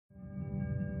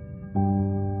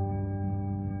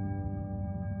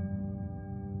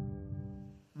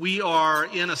We are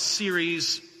in a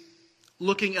series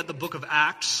looking at the book of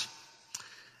Acts,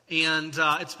 and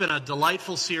it's been a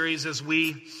delightful series as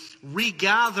we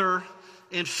regather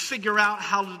and figure out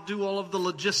how to do all of the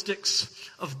logistics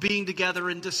of being together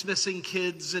and dismissing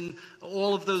kids and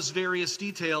all of those various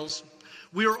details.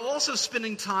 We are also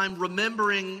spending time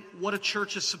remembering what a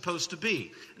church is supposed to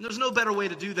be. And there's no better way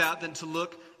to do that than to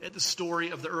look at the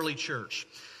story of the early church.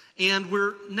 And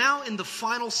we're now in the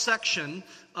final section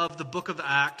of the book of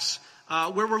Acts,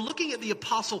 where we're looking at the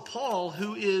Apostle Paul,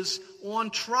 who is on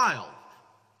trial.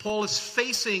 Paul is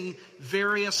facing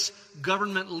various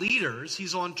government leaders.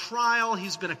 He's on trial.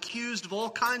 He's been accused of all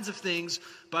kinds of things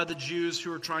by the Jews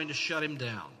who are trying to shut him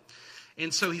down.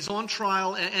 And so he's on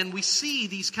trial, and we see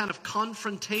these kind of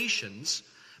confrontations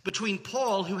between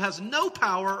Paul, who has no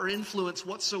power or influence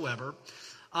whatsoever,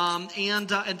 and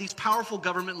these powerful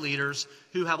government leaders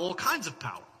who have all kinds of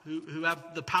power, who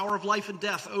have the power of life and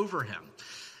death over him.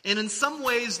 And in some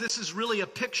ways, this is really a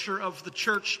picture of the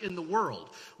church in the world,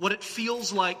 what it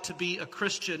feels like to be a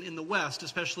Christian in the West,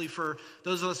 especially for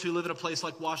those of us who live in a place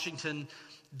like Washington,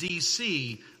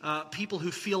 D.C., people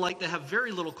who feel like they have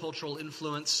very little cultural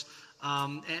influence,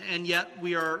 and yet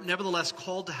we are nevertheless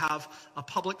called to have a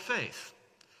public faith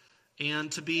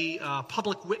and to be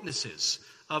public witnesses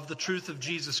of the truth of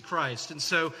Jesus Christ. And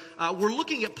so we're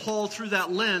looking at Paul through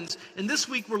that lens. And this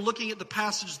week we're looking at the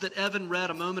passage that Evan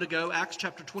read a moment ago, Acts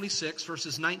chapter 26,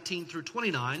 verses 19 through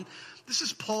 29. This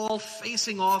is Paul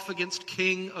facing off against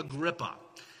King Agrippa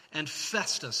and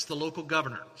Festus, the local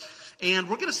governor. And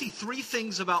we're going to see three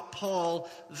things about Paul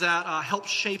that help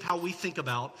shape how we think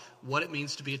about what it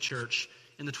means to be a church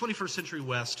in the 21st century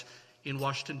West in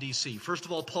Washington, D.C. First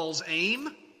of all, Paul's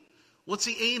aim. What's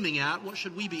he aiming at? What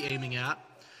should we be aiming at?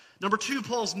 Number two,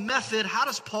 Paul's method. How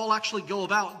does Paul actually go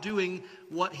about doing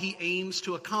what he aims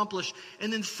to accomplish?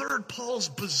 And then third, Paul's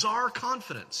bizarre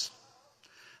confidence.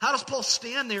 How does Paul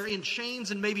stand there in chains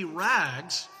and maybe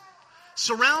rags,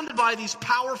 surrounded by these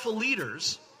powerful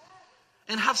leaders,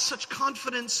 and have such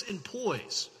confidence and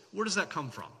poise? Where does that come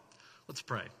from? Let's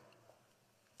pray.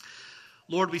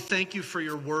 Lord, we thank you for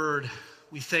your word.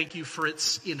 We thank you for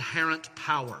its inherent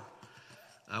power.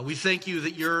 We thank you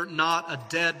that you're not a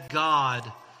dead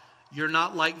God. You're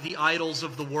not like the idols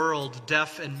of the world,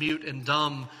 deaf and mute and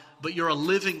dumb, but you're a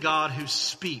living God who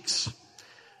speaks.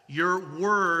 Your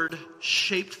word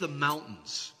shaped the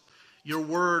mountains. Your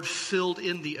word filled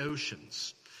in the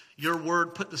oceans. Your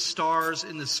word put the stars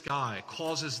in the sky,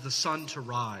 causes the sun to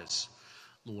rise.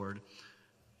 Lord,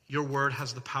 your word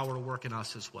has the power to work in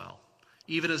us as well.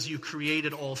 Even as you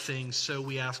created all things, so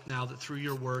we ask now that through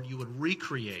your word you would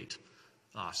recreate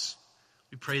us.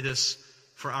 We pray this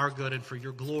for our good and for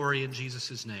your glory in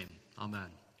Jesus' name. Amen.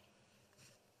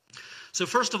 So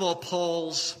first of all,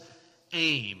 Paul's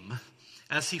aim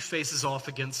as he faces off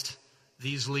against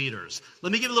these leaders.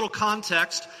 Let me give a little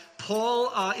context.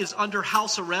 Paul is under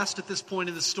house arrest at this point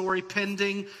in the story,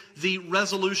 pending the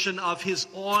resolution of his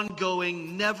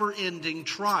ongoing, never-ending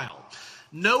trial.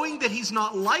 Knowing that he's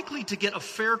not likely to get a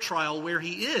fair trial where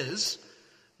he is,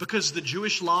 because the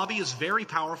Jewish lobby is very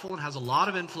powerful and has a lot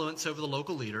of influence over the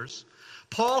local leaders,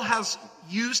 Paul has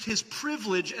used his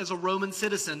privilege as a Roman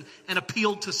citizen and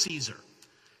appealed to Caesar.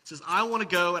 He says, I want to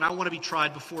go and I want to be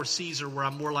tried before Caesar, where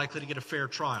I'm more likely to get a fair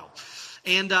trial.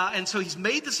 And so he's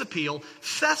made this appeal.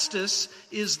 Festus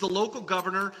is the local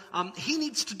governor. He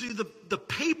needs to do the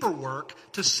paperwork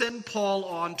to send Paul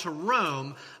on to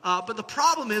Rome. But the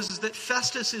problem is that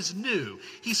Festus is new.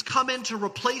 He's come in to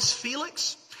replace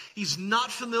Felix. He's not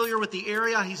familiar with the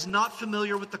area. He's not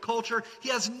familiar with the culture. He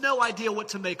has no idea what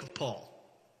to make of Paul.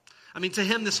 I mean, to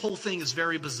him, this whole thing is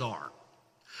very bizarre.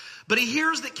 But he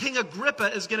hears that King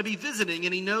Agrippa is going to be visiting,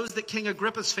 and he knows that King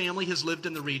Agrippa's family has lived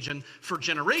in the region for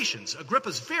generations.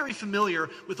 Agrippa's very familiar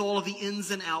with all of the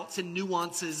ins and outs and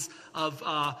nuances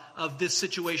of this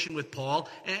situation with Paul.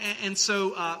 And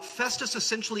so Festus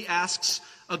essentially asks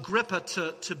Agrippa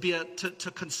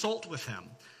to consult with him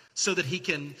so that he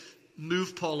can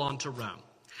move Paul on to Rome.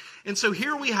 And so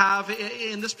here we have,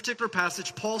 in this particular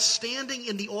passage, Paul standing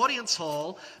in the audience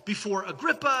hall before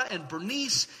Agrippa and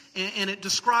Bernice, and it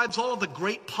describes all of the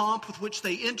great pomp with which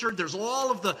they entered. There's all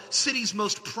of the city's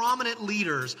most prominent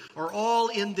leaders are all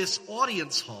in this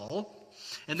audience hall.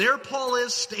 And there Paul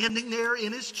is, standing there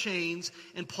in his chains,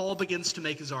 and Paul begins to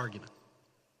make his argument.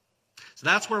 So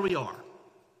that's where we are.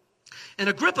 And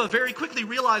Agrippa very quickly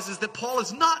realizes that Paul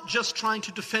is not just trying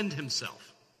to defend himself.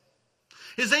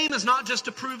 His aim is not just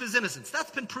to prove his innocence.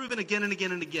 That's been proven again and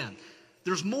again and again.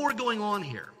 There's more going on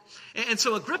here. And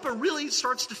so Agrippa really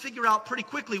starts to figure out pretty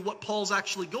quickly what Paul's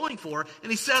actually going for.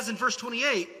 And he says in verse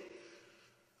 28,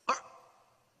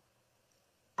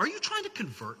 are you trying to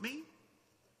convert me?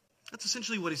 That's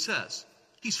essentially what he says.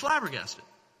 He's flabbergasted.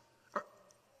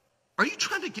 Are you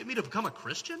trying to get me to become a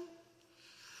Christian?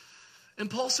 And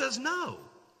Paul says, no.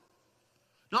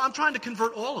 No, I'm trying to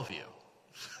convert all of you.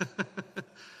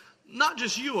 Not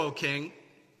just you, O king.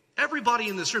 Everybody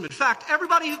in this room. In fact,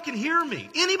 everybody who can hear me.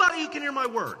 Anybody who can hear my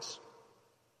words.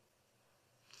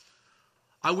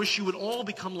 I wish you would all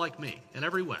become like me in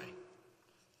every way.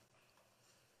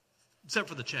 Except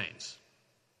for the chains.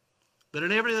 But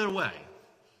in every other way,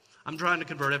 I'm trying to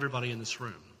convert everybody in this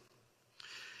room.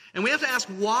 And we have to ask,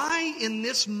 why in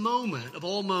this moment of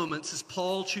all moments is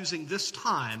Paul choosing this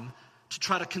time to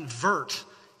try to convert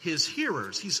his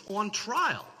hearers? He's on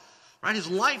trial, right? His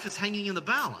life is hanging in the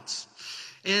balance.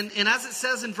 And as it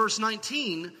says in verse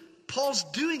 19, Paul's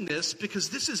doing this because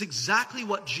this is exactly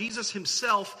what Jesus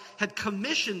himself had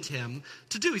commissioned him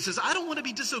to do. He says, I don't want to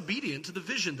be disobedient to the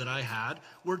vision that I had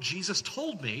where Jesus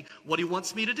told me what he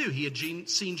wants me to do. He had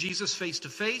seen Jesus face to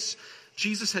face.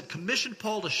 Jesus had commissioned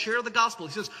Paul to share the gospel.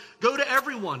 He says, go to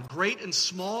everyone, great and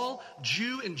small,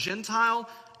 Jew and Gentile.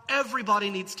 Everybody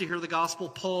needs to hear the gospel.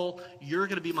 Paul, you're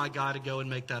going to be my guy to go and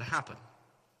make that happen.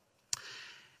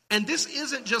 And this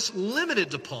isn't just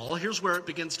limited to Paul. Here's where it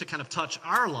begins to kind of touch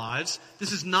our lives.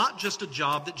 This is not just a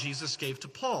job that Jesus gave to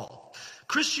Paul.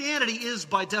 Christianity is,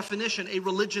 by definition, a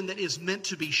religion that is meant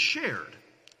to be shared.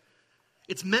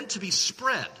 It's meant to be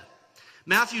spread.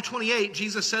 Matthew 28,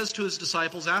 Jesus says to his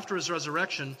disciples after his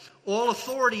resurrection, all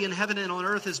authority in heaven and on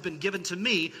earth has been given to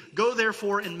me. Go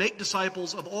therefore and make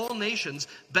disciples of all nations,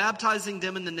 baptizing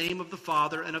them in the name of the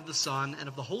Father and of the Son and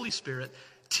of the Holy Spirit,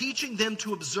 teaching them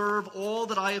to observe all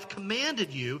that I have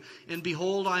commanded you, and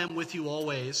behold, I am with you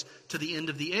always to the end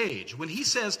of the age. When he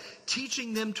says,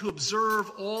 teaching them to observe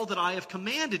all that I have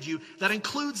commanded you, that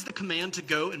includes the command to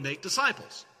go and make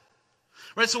disciples.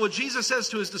 Right, so what Jesus says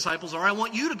to his disciples are, I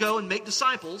want you to go and make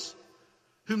disciples,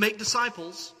 who make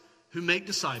disciples, who make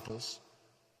disciples,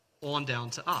 on down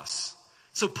to us.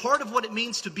 So part of what it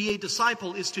means to be a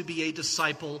disciple is to be a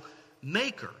disciple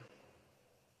maker.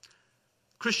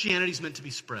 Christianity is meant to be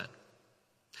spread.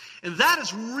 And that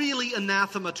is really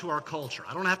anathema to our culture.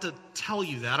 I don't have to tell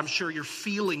you that. I'm sure you're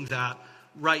feeling that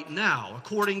right now.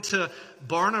 According to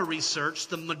Barna research,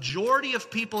 the majority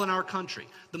of people in our country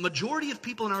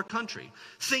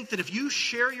think that if you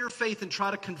share your faith and try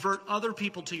to convert other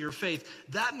people to your faith,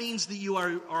 that means that you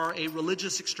are a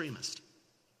religious extremist.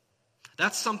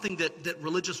 That's something that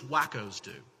religious wackos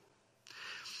do.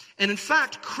 And in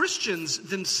fact, Christians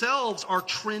themselves are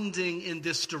trending in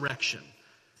this direction.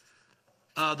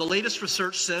 The latest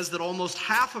research says that almost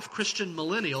half of Christian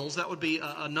millennials, that would be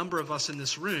a number of us in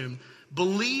this room,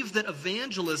 believe that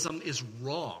evangelism is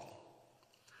wrong,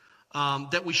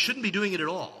 that we shouldn't be doing it at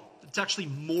all. It's actually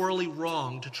morally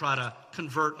wrong to try to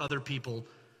convert other people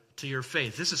to your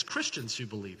faith. This is Christians who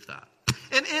believe that.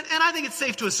 And I think it's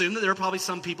safe to assume that there are probably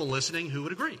some people listening who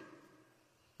would agree.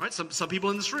 Right? Some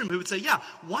people in this room who would say, yeah,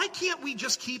 why can't we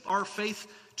just keep our faith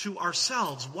to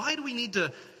ourselves? Why do we need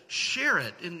to share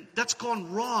it? And that's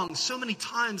gone wrong so many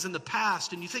times in the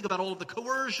past. And you think about all of the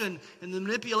coercion and the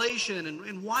manipulation,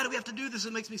 and why do we have to do this?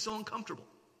 It makes me so uncomfortable.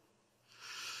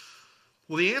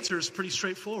 Well, the answer is pretty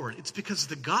straightforward. It's because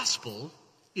the gospel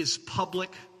is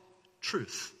public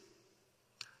truth.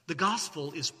 The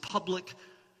gospel is public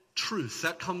truth.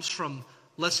 That comes from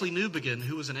Leslie Newbegin,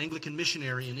 who was an Anglican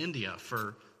missionary in India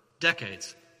for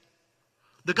decades.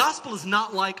 The gospel is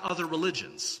not like other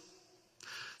religions.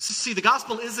 See, the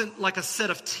gospel isn't like a set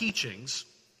of teachings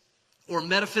or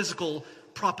metaphysical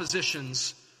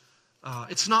propositions.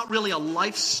 It's not really a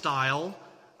lifestyle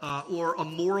or a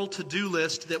moral to-do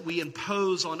list that we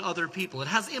impose on other people. It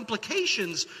has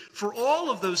implications for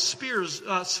all of those spheres,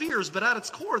 but at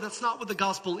its core, that's not what the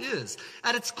gospel is.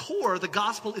 At its core, the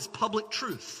gospel is public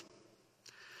truth.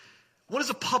 What is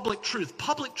a public truth?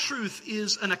 Public truth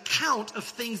is an account of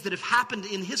things that have happened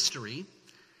in history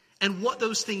and what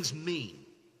those things mean.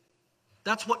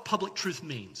 That's what public truth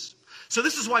means. So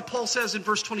this is why Paul says in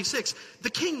verse 26, the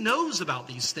king knows about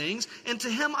these things, and to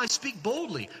him I speak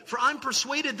boldly, for I'm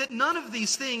persuaded that none of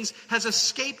these things has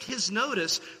escaped his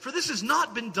notice, for this has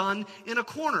not been done in a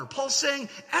corner. Paul's saying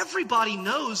everybody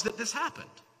knows that this happened.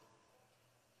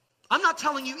 I'm not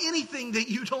telling you anything that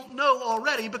you don't know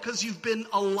already because you've been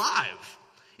alive.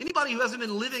 Anybody who hasn't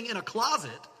been living in a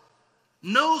closet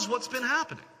knows what's been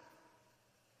happening.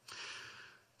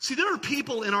 See, there are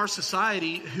people in our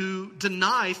society who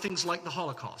deny things like the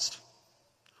Holocaust,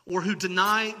 or who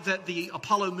deny that the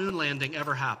Apollo moon landing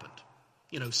ever happened.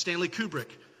 Stanley Kubrick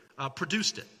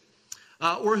produced it.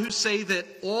 Or who say that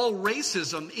all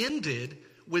racism ended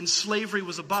when slavery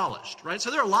was abolished, right?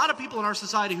 So there are a lot of people in our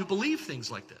society who believe things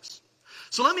like this.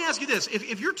 So let me ask you this.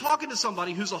 If you're talking to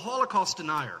somebody who's a Holocaust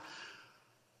denier,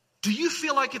 do you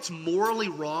feel like it's morally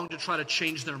wrong to try to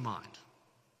change their mind?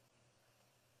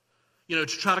 To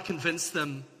try to convince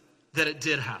them that it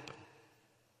did happen?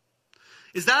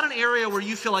 Is that an area where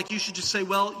you feel like you should just say,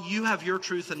 well, you have your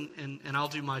truth and I'll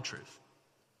do my truth?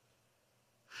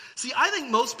 See, I think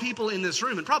most people in this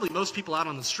room, and probably most people out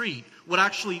on the street, would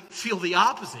actually feel the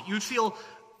opposite. You would feel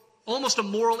almost a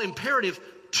moral imperative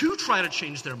to try to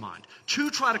change their mind, to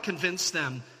try to convince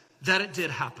them that it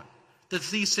did happen, that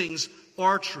these things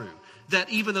are true, that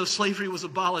even though slavery was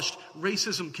abolished,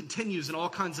 racism continues in all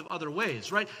kinds of other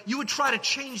ways, right? You would try to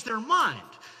change their mind.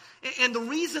 And the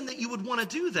reason that you would want to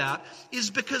do that is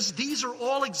because these are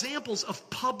all examples of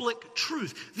public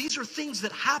truth. These are things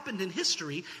that happened in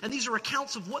history, and these are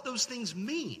accounts of what those things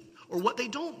mean or what they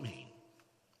don't mean.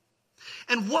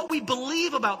 And what we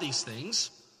believe about these things,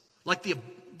 like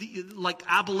like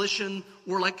abolition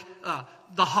or like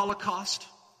the Holocaust,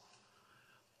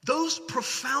 those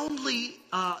profoundly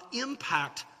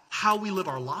impact how we live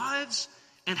our lives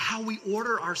and how we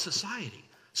order our society.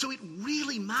 So it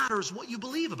really matters what you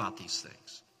believe about these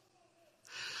things.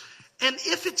 And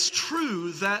if it's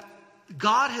true that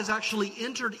God has actually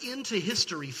entered into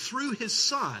history through his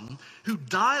Son, who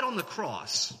died on the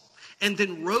cross and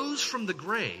then rose from the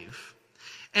grave,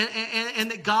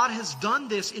 and that God has done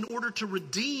this in order to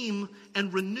redeem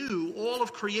and renew all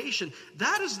of creation,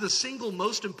 that is the single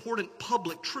most important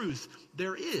public truth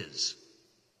there is.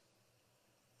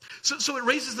 So it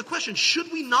raises the question,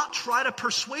 should we not try to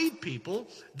persuade people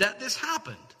that this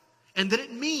happened and that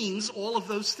it means all of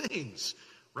those things,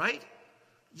 right?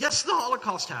 Yes, the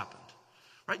Holocaust happened,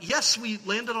 right? Yes, we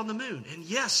landed on the moon. And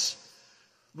yes,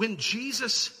 when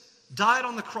Jesus died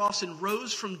on the cross and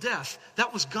rose from death,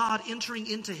 that was God entering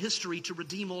into history to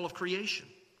redeem all of creation.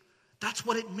 That's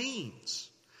what it means.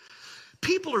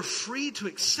 People are free to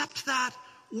accept that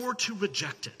or to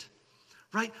reject it.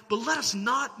 Right? But let us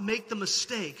not make the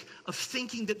mistake of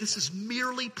thinking that this is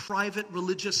merely private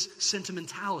religious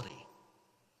sentimentality.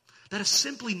 That is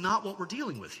simply not what we're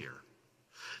dealing with here.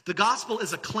 The gospel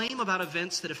is a claim about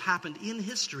events that have happened in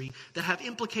history that have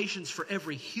implications for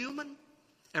every human,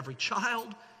 every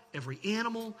child, every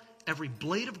animal, every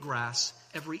blade of grass,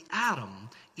 every atom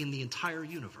in the entire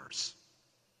universe.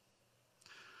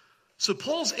 So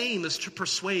Paul's aim is to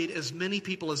persuade as many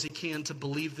people as he can to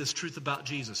believe this truth about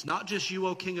Jesus. Not just you,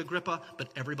 O King Agrippa, but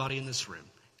everybody in this room.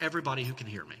 Everybody who can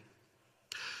hear me.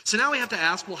 So now we have to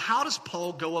ask, well, how does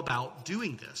Paul go about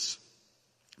doing this?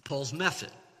 Paul's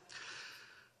method.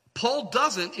 Paul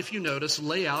doesn't, if you notice,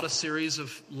 lay out a series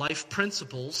of life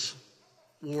principles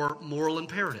or moral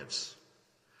imperatives.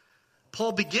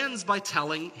 Paul begins by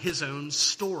telling his own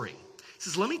story. He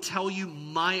says, let me tell you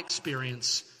my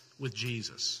experience with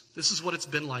Jesus. This is what it's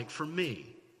been like for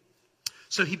me.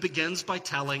 So he begins by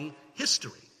telling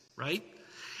history, right?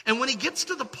 And when he gets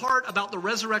to the part about the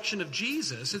resurrection of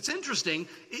Jesus, it's interesting.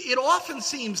 It often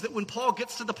seems that when Paul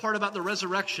gets to the part about the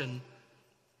resurrection,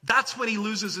 that's when he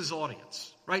loses his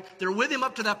audience, right? They're with him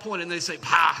up to that point and they say,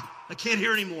 I can't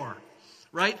hear anymore,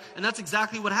 right? And that's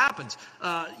exactly what happens.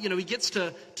 He gets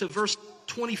to verse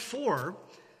 24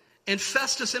 and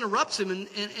Festus interrupts him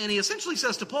and he essentially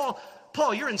says to Paul,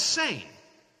 you're insane.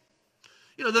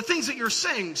 The things that you're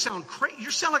saying you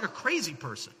sound like a crazy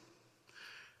person.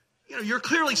 You're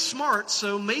clearly smart,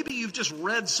 so maybe you've just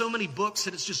read so many books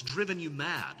that it's just driven you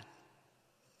mad.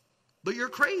 But you're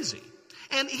crazy.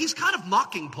 And he's kind of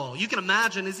mocking Paul. You can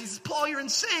imagine, as he says, Paul, you're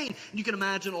insane. And you can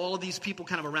imagine all of these people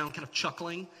kind of around, kind of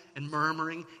chuckling and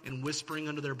murmuring and whispering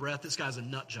under their breath, this guy's a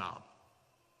nut job.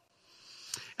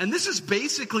 And this is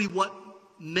basically what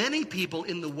many people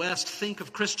in the West think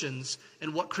of Christians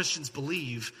and what Christians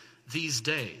believe these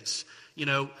days.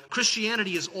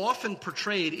 Christianity is often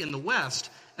portrayed in the West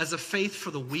as a faith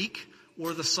for the weak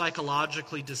or the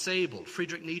psychologically disabled.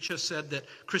 Friedrich Nietzsche said that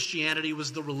Christianity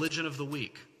was the religion of the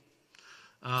weak.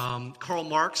 Karl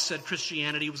Marx said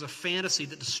Christianity was a fantasy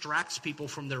that distracts people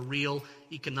from their real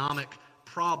economic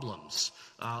problems.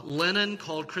 Lenin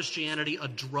called Christianity a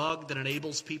drug that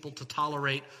enables people to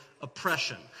tolerate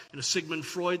oppression. Sigmund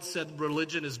Freud said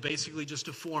religion is basically just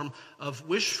a form of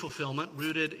wish fulfillment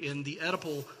rooted in the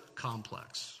Oedipal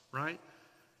complex, right?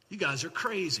 You guys are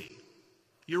crazy.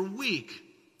 You're weak.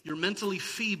 You're mentally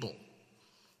feeble.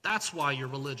 That's why you're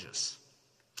religious.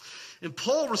 And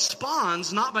Paul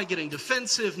responds not by getting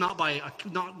defensive, not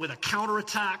with a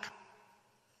counterattack,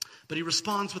 but he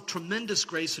responds with tremendous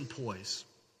grace and poise.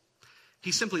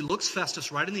 He simply looks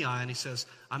Festus right in the eye and he says,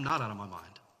 I'm not out of my mind.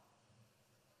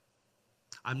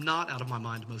 I'm not out of my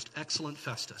mind, most excellent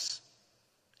Festus.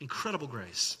 Incredible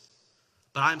grace.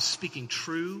 But I'm speaking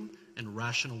true and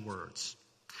rational words.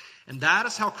 And that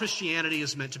is how Christianity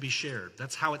is meant to be shared.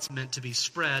 That's how it's meant to be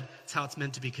spread. It's how it's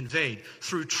meant to be conveyed.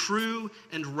 Through true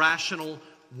and rational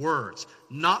words.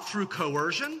 Not through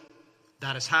coercion.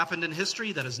 That has happened in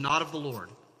history. That is not of the Lord.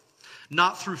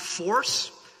 Not through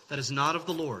force. That is not of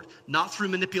the Lord. Not through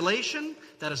manipulation.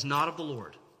 That is not of the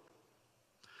Lord.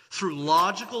 Through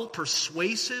logical,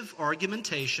 persuasive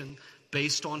argumentation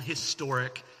based on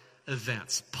historic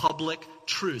events. Public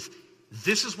truth.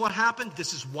 This is what happened.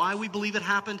 This is why we believe it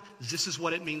happened. This is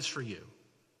what it means for you.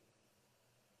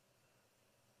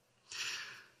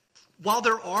 While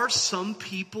there are some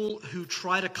people who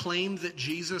try to claim that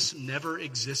Jesus never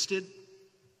existed,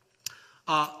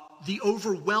 the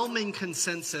overwhelming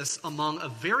consensus among a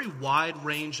very wide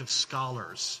range of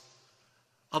scholars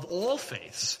of all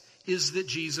faiths is that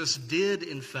Jesus did,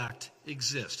 in fact,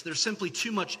 exist. There's simply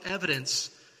too much evidence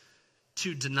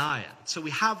to deny it. So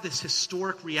we have this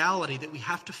historic reality that we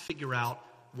have to figure out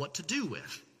what to do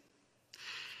with.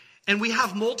 And we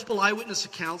have multiple eyewitness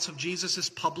accounts of Jesus'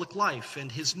 public life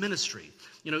and his ministry.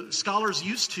 You know, scholars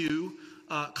used to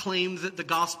claim that the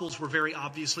Gospels were very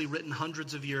obviously written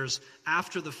hundreds of years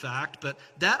after the fact, but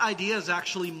that idea is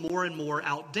actually more and more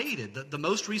outdated. The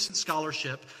most recent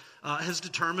scholarship has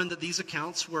determined that these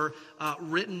accounts were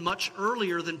written much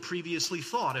earlier than previously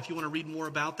thought. If you want to read more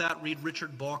about that, read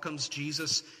Richard Bauckham's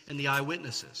Jesus and the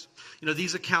Eyewitnesses. You know,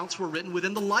 these accounts were written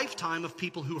within the lifetime of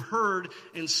people who heard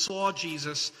and saw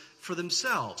Jesus for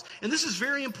themselves. And this is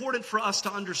very important for us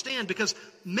to understand because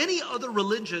many other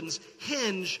religions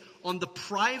hinge on the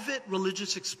private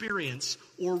religious experience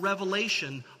or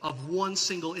revelation of one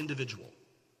single individual.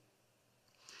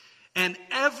 And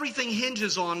everything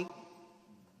hinges on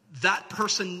that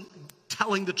person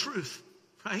telling the truth,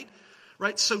 right?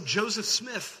 Right? So Joseph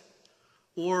Smith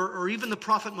or even the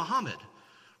Prophet Muhammad,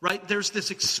 right? There's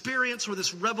this experience or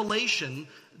this revelation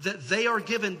that they are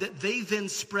given that they then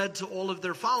spread to all of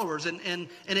their followers. And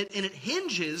it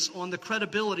hinges on the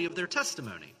credibility of their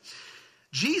testimony.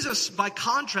 Jesus, by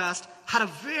contrast, had a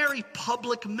very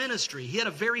public ministry. He had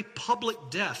a very public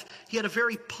death. He had a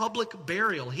very public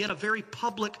burial. He had a very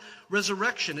public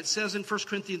resurrection. It says in 1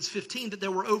 Corinthians 15 that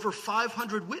there were over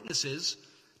 500 witnesses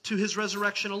to his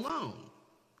resurrection alone.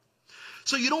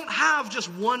 So you don't have just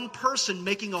one person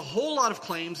making a whole lot of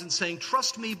claims and saying,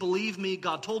 trust me, believe me,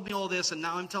 God told me all this, and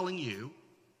now I'm telling you.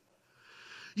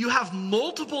 You have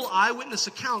multiple eyewitness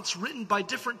accounts written by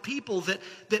different people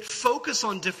that focus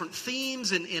on different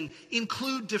themes and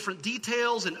include different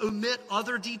details and omit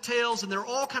other details. And they're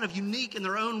all kind of unique in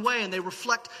their own way. And they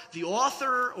reflect the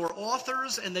author or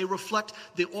authors, and they reflect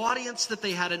the audience that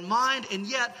they had in mind. And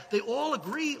yet they all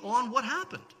agree on what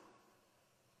happened.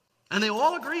 And they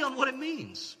all agree on what it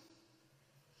means.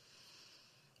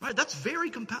 Right? That's very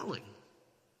compelling.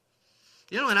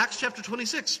 You know, in Acts chapter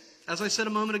 26, as I said a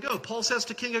moment ago, Paul says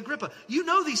to King Agrippa, you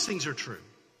know these things are true.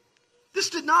 This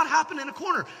did not happen in a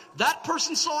corner. That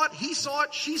person saw it, he saw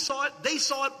it, she saw it,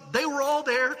 they were all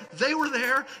there, they were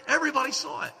there, everybody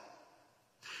saw it.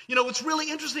 You know, what's really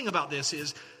interesting about this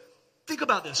is, think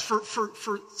about this, for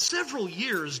several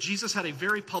years, Jesus had a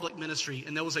very public ministry,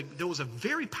 and there was a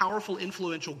very powerful,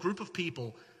 influential group of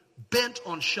people bent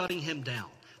on shutting him down.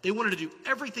 They wanted to do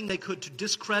everything they could to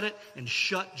discredit and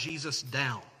shut Jesus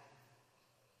down.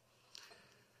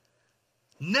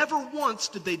 Never once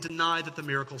did they deny that the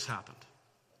miracles happened.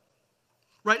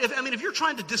 Right? If you're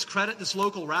trying to discredit this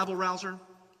local rabble-rouser,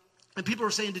 and people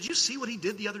are saying, did you see what he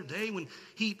did the other day when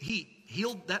he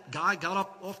healed that guy, got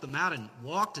up off the mat and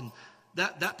walked, and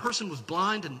that person was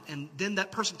blind, and then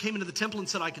that person came into the temple and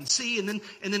said, I can see, and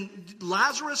then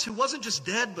Lazarus, who wasn't just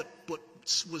dead, but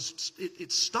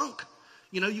it stunk.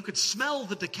 You know, you could smell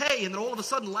the decay, and then all of a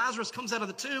sudden Lazarus comes out of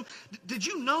the tomb. Did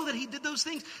you know that he did those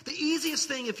things? The easiest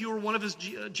thing, if you were one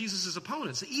of Jesus'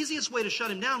 opponents, the easiest way to shut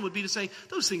him down would be to say,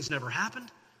 those things never happened.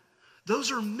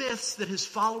 Those are myths that his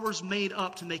followers made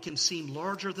up to make him seem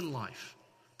larger than life.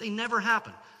 They never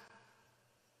happened.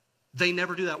 They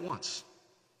never do that once.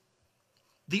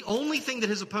 The only thing that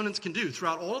his opponents can do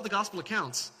throughout all of the gospel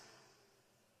accounts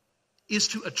is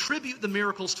to attribute the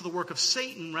miracles to the work of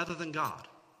Satan rather than God.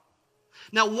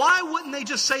 Now, why wouldn't they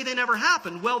just say they never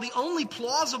happened? Well, the only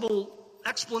plausible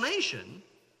explanation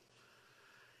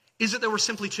is that there were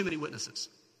simply too many witnesses.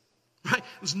 Right?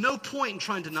 There was no point in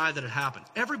trying to deny that it happened.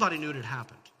 Everybody knew it had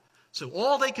happened. So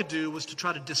all they could do was to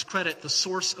try to discredit the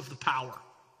source of the power.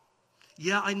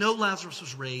 Yeah, I know Lazarus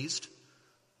was raised,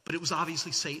 but it was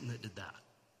obviously Satan that did that.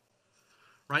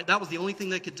 Right? That was the only thing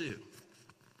they could do.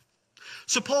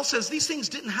 So Paul says these things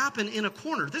didn't happen in a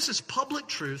corner. This is public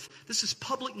truth. This is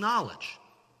public knowledge.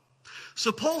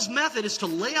 So Paul's method is to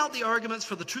lay out the arguments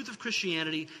for the truth of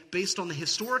Christianity based on the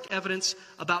historic evidence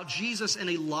about Jesus in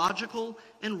a logical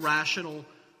and rational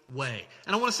way.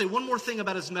 And I want to say one more thing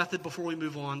about his method before we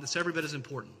move on that's every bit as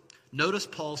important. Notice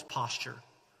Paul's posture.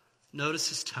 Notice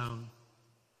his tone.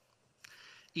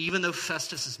 Even though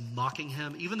Festus is mocking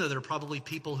him, even though there are probably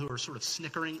people who are sort of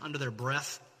snickering under their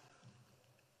breath,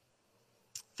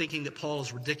 thinking that Paul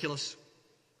is ridiculous,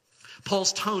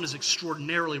 Paul's tone is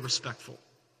extraordinarily respectful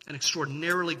and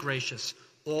extraordinarily gracious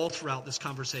all throughout this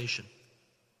conversation.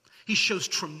 He shows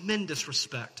tremendous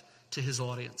respect to his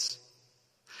audience.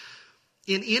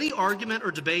 In any argument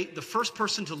or debate, the first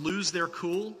person to lose their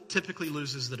cool typically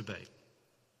loses the debate,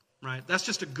 right? That's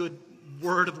just a good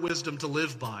word of wisdom to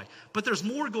live by. But there's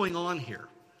more going on here.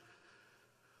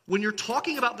 When you're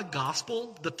talking about the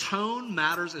gospel, the tone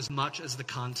matters as much as the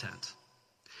content.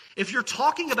 If you're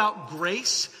talking about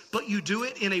grace, but you do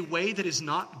it in a way that is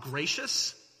not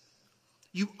gracious,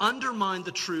 you undermine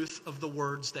the truth of the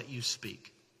words that you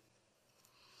speak.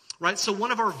 Right? So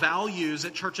one of our values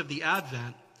at Church of the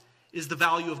Advent is the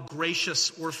value of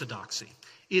gracious orthodoxy.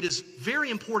 It is very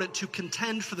important to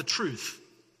contend for the truth.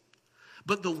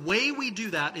 But the way we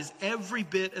do that is every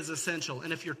bit as essential.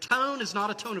 And if your tone is not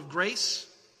a tone of grace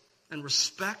and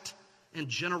respect and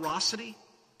generosity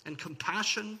and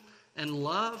compassion and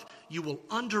love, you will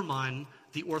undermine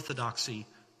the orthodoxy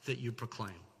that you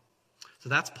proclaim. So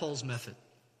that's Paul's method.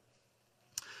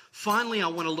 Finally, I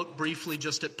want to look briefly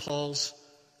just at Paul's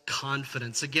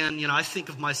confidence. Again, I think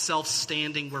of myself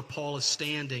standing where Paul is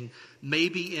standing,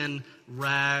 maybe in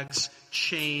rags,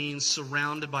 chains,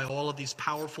 surrounded by all of these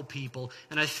powerful people,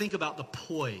 and I think about the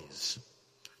poise,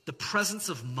 the presence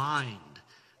of mind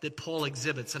that Paul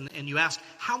exhibits. And you ask,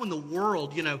 how in the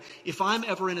world, if I'm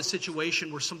ever in a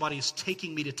situation where somebody is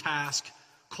taking me to task,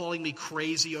 calling me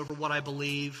crazy over what I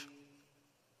believe.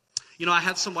 I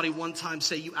had somebody one time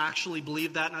say, "You actually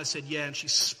believe that?" And I said, "Yeah," and she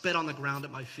spit on the ground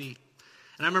at my feet.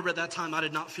 And I remember at that time I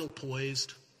did not feel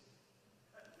poised.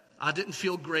 I didn't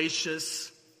feel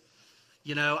gracious.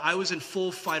 I was in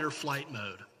full fight or flight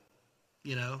mode.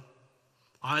 I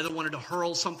either wanted to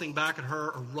hurl something back at her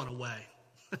or run away.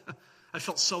 I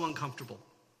felt so uncomfortable.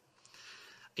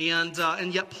 And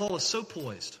yet Paul is so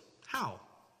poised. How?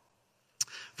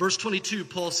 Verse 22,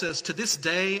 Paul says, "To this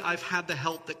day I've had the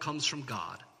help that comes from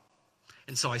God.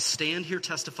 And so I stand here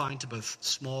testifying to both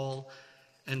small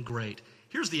and great."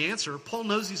 Here's the answer. Paul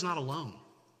knows he's not alone.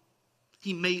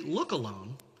 He may look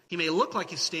alone. He may look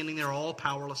like he's standing there all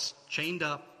powerless, chained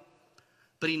up.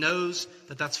 But he knows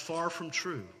that that's far from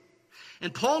true.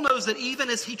 And Paul knows that even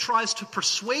as he tries to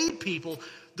persuade people,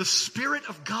 the Spirit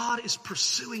of God is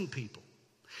pursuing people.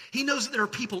 He knows that there are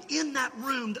people in that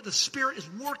room that the Spirit is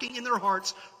working in their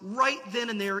hearts right then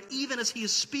and there, even as he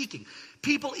is speaking.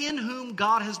 People in whom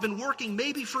God has been working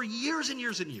maybe for years and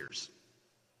years and years.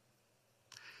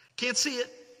 Can't see it,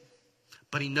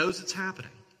 but he knows it's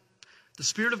happening. The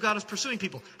Spirit of God is pursuing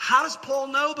people. How does Paul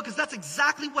know? Because that's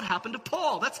exactly what happened to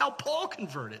Paul. That's how Paul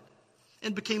converted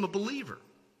and became a believer.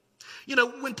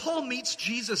 When Paul meets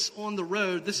Jesus on the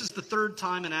road, this is the third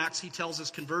time in Acts he tells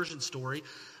his conversion story.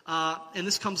 And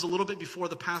this comes a little bit before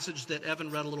the passage that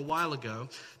Evan read a little while ago.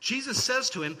 Jesus says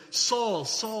to him, "Saul,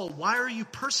 Saul, why are you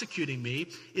persecuting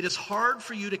me? It is hard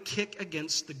for you to kick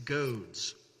against the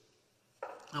goads."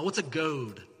 Now, what's a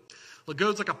goad? Well, a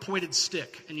goad's like a pointed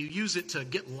stick, and you use it to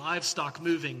get livestock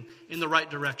moving in the right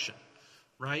direction,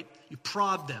 right? You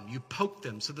prod them, you poke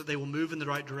them so that they will move in the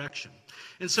right direction.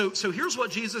 And so here's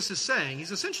what Jesus is saying.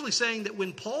 He's essentially saying that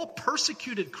when Paul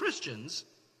persecuted Christians,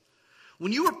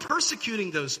 when you were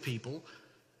persecuting those people,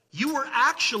 you were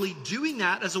actually doing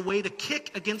that as a way to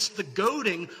kick against the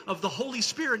goading of the Holy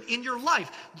Spirit in your life.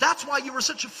 That's why you were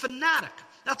such a fanatic.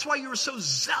 That's why you were so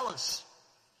zealous.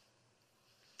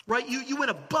 Right? You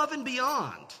went above and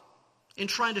beyond in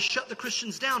trying to shut the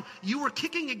Christians down. You were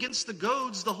kicking against the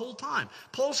goads the whole time.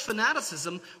 Paul's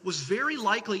fanaticism was very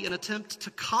likely an attempt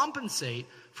to compensate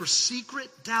for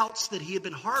secret doubts that he had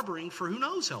been harboring for who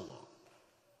knows how long.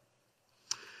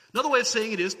 Another way of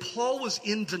saying it is, Paul was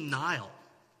in denial.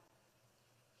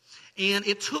 And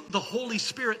it took the Holy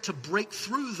Spirit to break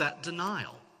through that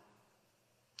denial.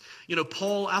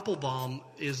 Paul Applebaum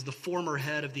is the former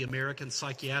head of the American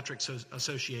Psychiatric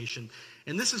Association.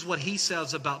 And this is what he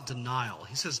says about denial.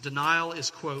 He says denial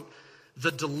is, quote,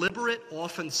 "the deliberate,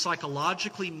 often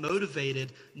psychologically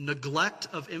motivated neglect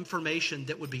of information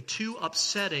that would be too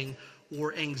upsetting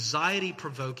or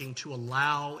anxiety-provoking to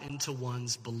allow into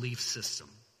one's belief system."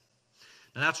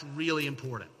 Now that's really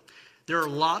important. There are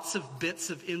lots of bits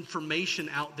of information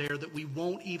out there that we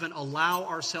won't even allow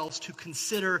ourselves to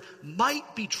consider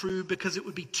might be true because it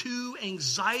would be too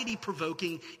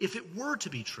anxiety-provoking if it were to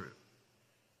be true.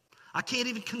 I can't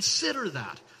even consider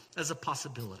that as a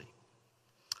possibility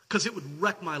because it would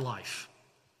wreck my life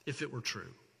if it were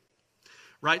true.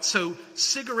 Right? So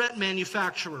cigarette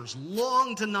manufacturers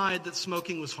long denied that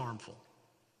smoking was harmful.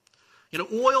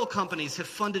 Oil companies have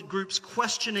funded groups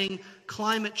questioning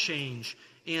climate change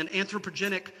and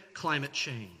anthropogenic climate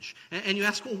change. And you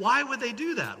ask, well, why would they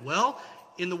do that? Well,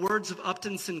 in the words of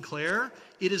Upton Sinclair,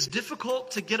 it is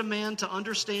difficult to get a man to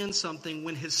understand something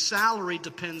when his salary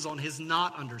depends on his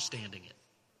not understanding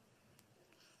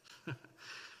it.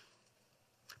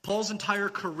 Paul's entire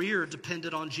career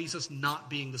depended on Jesus not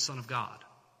being the Son of God.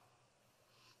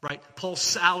 Right? Paul's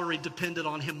salary depended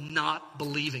on him not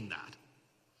believing that.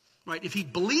 Right? If he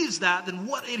believes that, then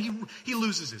what? He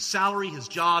loses his salary, his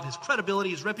job, his credibility,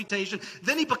 his reputation.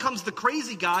 Then he becomes the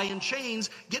crazy guy in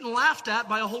chains getting laughed at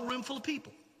by a whole room full of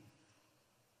people.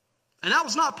 And that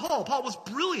was not Paul. Paul was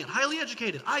brilliant, highly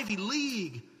educated, Ivy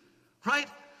League, right?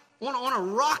 On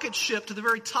a rocket ship to the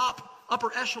very top,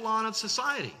 upper echelon of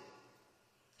society.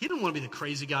 He didn't want to be the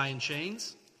crazy guy in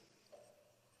chains.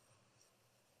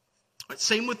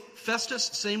 Same with Festus,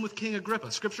 same with King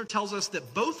Agrippa. Scripture tells us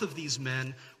that both of these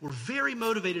men were very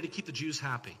motivated to keep the Jews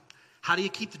happy. How do you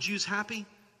keep the Jews happy?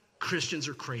 Christians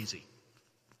are crazy.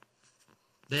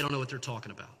 They don't know what they're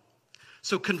talking about.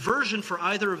 So conversion for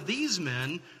either of these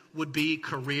men would be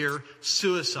career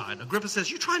suicide. Agrippa says,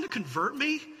 "You trying to convert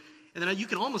me?" And then you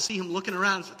can almost see him looking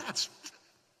around and say,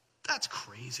 that's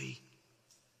crazy.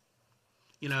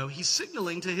 He's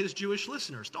signaling to his Jewish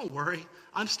listeners, don't worry,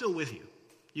 I'm still with you.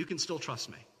 You can still trust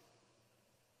me.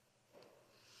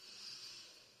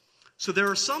 So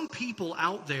there are some people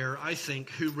out there, I think,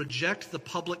 who reject the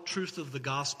public truth of the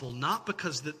gospel, not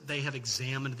because that they have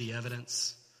examined the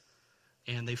evidence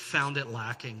and they found it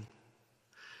lacking.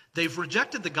 They've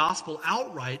rejected the gospel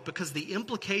outright because the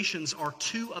implications are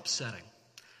too upsetting.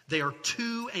 They are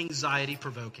too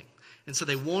anxiety-provoking. And so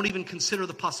they won't even consider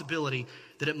the possibility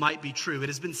that it might be true. It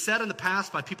has been said in the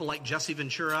past by people like Jesse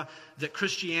Ventura that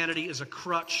Christianity is a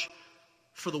crutch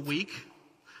for the weak.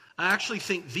 I actually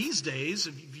think these days,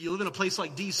 if you live in a place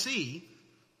like D.C.,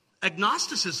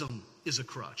 agnosticism is a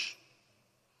crutch.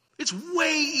 It's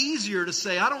way easier to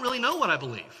say, I don't really know what I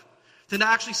believe, than to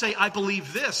actually say, I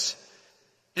believe this,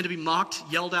 and to be mocked,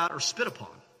 yelled at, or spit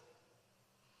upon.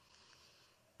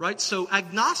 Right? So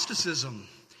agnosticism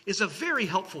is a very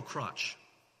helpful crutch.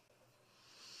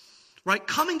 Right?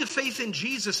 Coming to faith in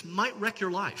Jesus might wreck your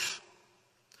life.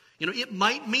 It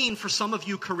might mean for some of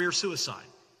you career suicide.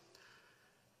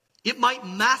 It might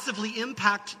massively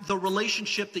impact the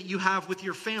relationship that you have with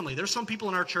your family. There's some people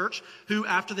in our church who,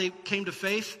 after they came to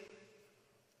faith,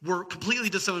 were completely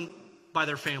disowned by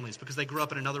their families because they grew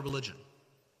up in another religion.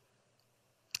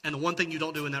 And the one thing you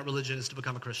don't do in that religion is to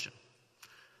become a Christian.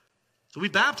 So we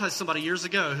baptized somebody years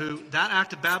ago who that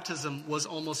act of baptism was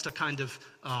almost a kind of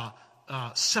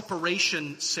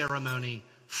separation ceremony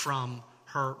from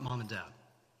her mom and dad.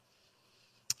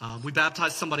 We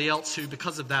baptized somebody else who,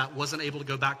 because of that, wasn't able to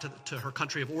go back to her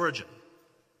country of origin.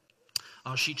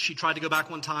 She tried to go back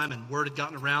one time, and word had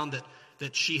gotten around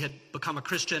that she had become a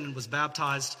Christian and was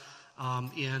baptized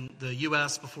in the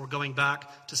U.S. before going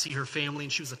back to see her family,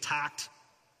 and she was attacked.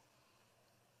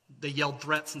 They yelled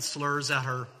threats and slurs at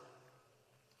her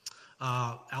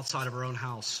outside of her own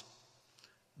house,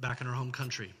 back in her home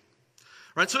country.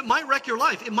 Right? So it might wreck your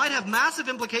life. It might have massive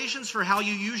implications for how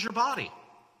you use your body,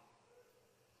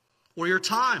 or your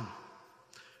time,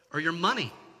 or your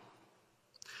money.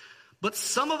 But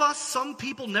some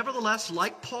people, nevertheless,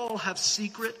 like Paul, have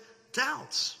secret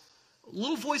doubts. A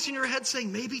little voice in your head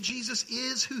saying, maybe Jesus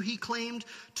is who he claimed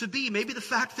to be. Maybe the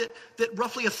fact that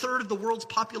roughly a third of the world's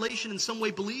population in some way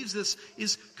believes this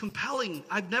is compelling.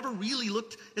 I've never really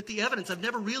looked at the evidence. I've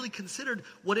never really considered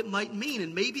what it might mean.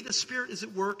 And maybe the Spirit is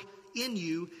at work in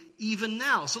you even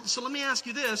now. So let me ask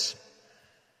you this.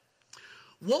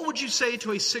 What would you say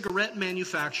to a cigarette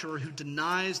manufacturer who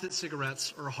denies that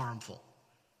cigarettes are harmful?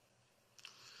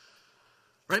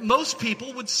 Right? Most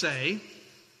people would say,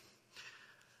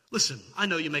 listen, I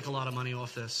know you make a lot of money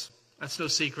off this. That's no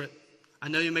secret. I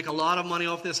know you make a lot of money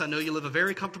off this. I know you live a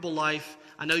very comfortable life.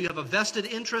 I know you have a vested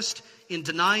interest in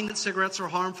denying that cigarettes are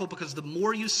harmful because the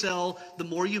more you sell, the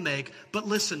more you make. But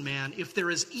listen, man, if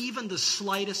there is even the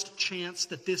slightest chance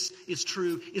that this is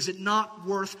true, is it not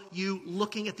worth you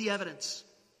looking at the evidence?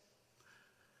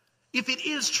 If it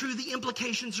is true, the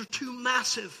implications are too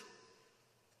massive.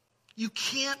 You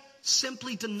can't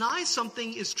simply deny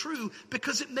something is true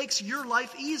because it makes your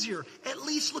life easier. At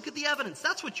least look at the evidence.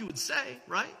 That's what you would say,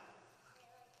 right?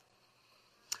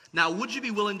 Now, would you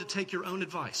be willing to take your own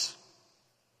advice?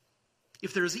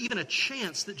 If there is even a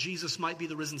chance that Jesus might be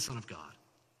the risen Son of God,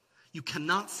 you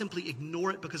cannot simply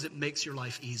ignore it because it makes your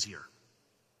life easier.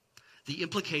 The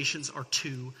implications are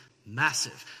too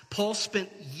massive. Paul spent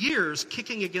years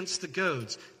kicking against the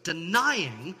goads,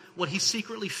 denying what he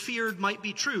secretly feared might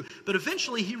be true. But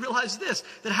eventually he realized this,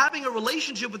 that having a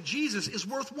relationship with Jesus is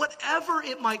worth whatever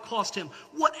it might cost him,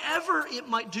 whatever it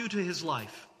might do to his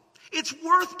life. It's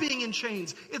worth being in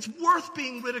chains. It's worth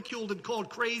being ridiculed and called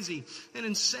crazy and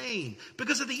insane.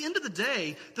 Because at the end of the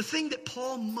day, the thing that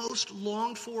Paul most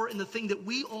longed for and the thing that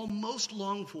we all most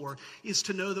long for is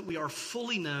to know that we are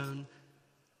fully known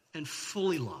and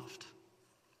fully loved.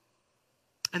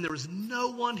 And there is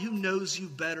no one who knows you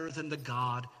better than the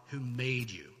God who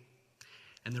made you.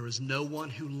 And there is no one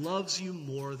who loves you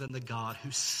more than the God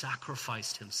who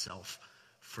sacrificed himself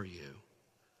for you.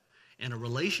 And a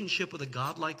relationship with a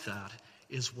God like that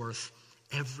is worth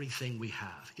everything we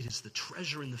have. It is the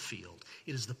treasure in the field.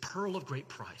 It is the pearl of great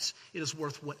price. It is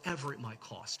worth whatever it might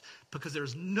cost. Because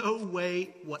there's no way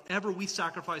whatever we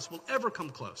sacrifice will ever come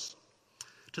close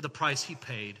to the price he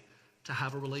paid to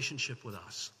have a relationship with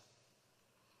us.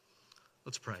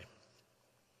 Let's pray.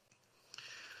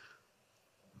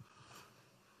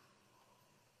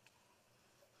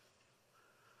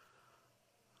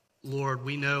 Lord,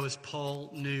 we know as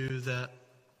Paul knew that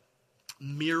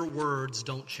mere words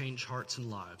don't change hearts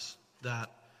and lives, that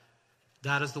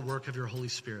is the work of your Holy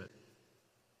Spirit.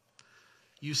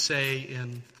 You say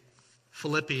in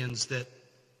Philippians that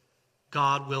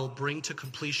God will bring to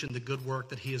completion the good work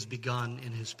that he has begun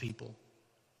in his people.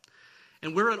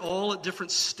 And we're all at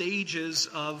different stages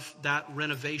of that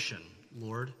renovation,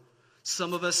 Lord.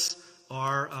 Some of us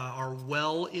are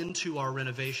well into our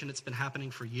renovation. It's been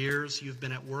happening for years. You've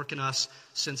been at work in us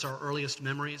since our earliest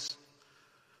memories.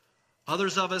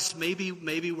 Others of us, maybe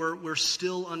we're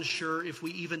still unsure if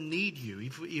we even need you,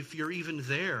 if you're even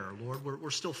there, Lord.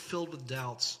 We're still filled with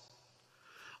doubts.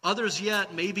 Others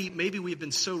yet, maybe we've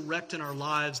been so wrecked in our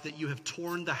lives that you have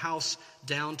torn the house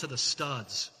down to the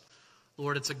studs.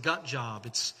 Lord, it's a gut job.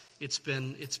 It's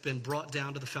been brought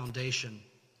down to the foundation.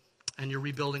 And you're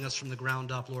rebuilding us from the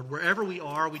ground up, Lord. Wherever we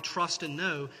are, we trust and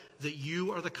know that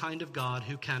you are the kind of God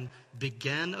who can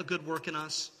begin a good work in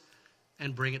us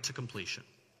and bring it to completion.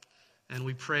 And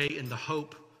we pray in the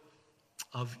hope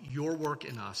of your work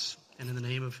in us and in the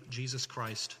name of Jesus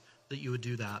Christ that you would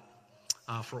do that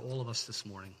for all of us this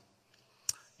morning.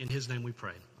 In his name we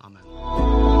pray.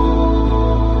 Amen.